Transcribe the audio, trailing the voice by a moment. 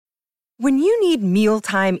When you need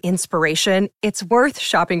mealtime inspiration, it's worth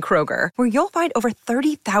shopping Kroger, where you'll find over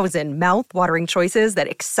 30,000 mouth-watering choices that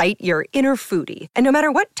excite your inner foodie. And no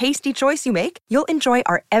matter what tasty choice you make, you'll enjoy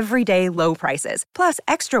our everyday low prices, plus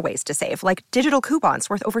extra ways to save, like digital coupons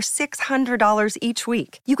worth over $600 each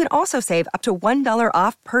week. You can also save up to $1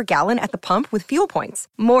 off per gallon at the pump with fuel points.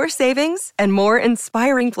 More savings and more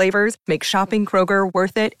inspiring flavors make shopping Kroger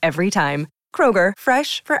worth it every time. Kroger,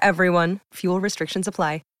 fresh for everyone. Fuel restrictions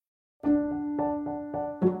apply.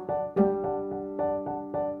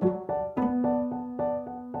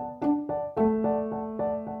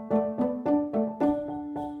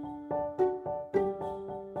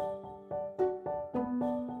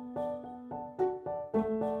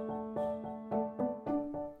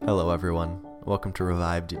 Hello everyone, welcome to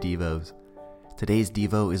Revived Devos. Today's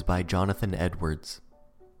Devo is by Jonathan Edwards.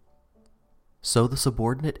 So the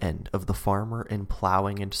subordinate end of the farmer in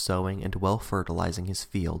plowing and sowing and well fertilizing his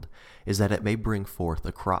field is that it may bring forth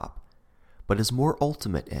a crop, but his more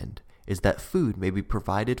ultimate end is that food may be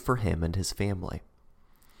provided for him and his family.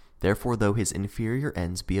 Therefore, though his inferior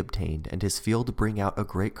ends be obtained and his field bring out a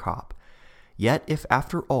great crop, yet if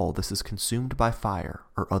after all this is consumed by fire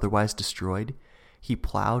or otherwise destroyed, he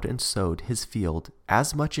plowed and sowed his field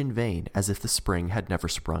as much in vain as if the spring had never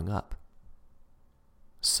sprung up.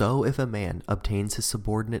 So if a man obtains his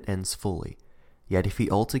subordinate ends fully, yet if he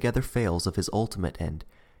altogether fails of his ultimate end,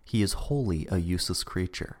 he is wholly a useless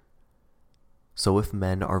creature. So if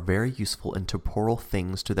men are very useful in temporal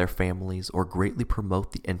things to their families, or greatly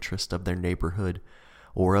promote the interest of their neighborhood,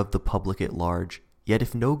 or of the public at large, yet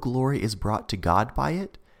if no glory is brought to God by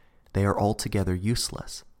it, they are altogether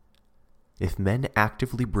useless. If men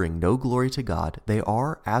actively bring no glory to God, they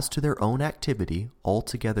are, as to their own activity,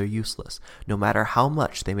 altogether useless, no matter how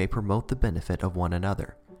much they may promote the benefit of one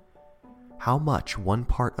another. How much one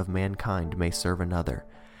part of mankind may serve another,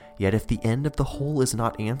 yet if the end of the whole is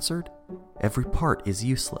not answered, every part is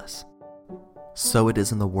useless. So it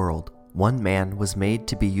is in the world. One man was made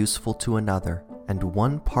to be useful to another, and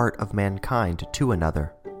one part of mankind to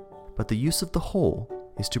another. But the use of the whole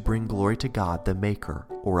is to bring glory to God the Maker,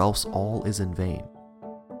 or else all is in vain.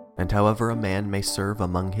 And however a man may serve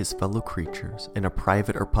among his fellow creatures in a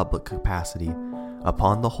private or public capacity,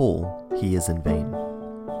 upon the whole he is in vain.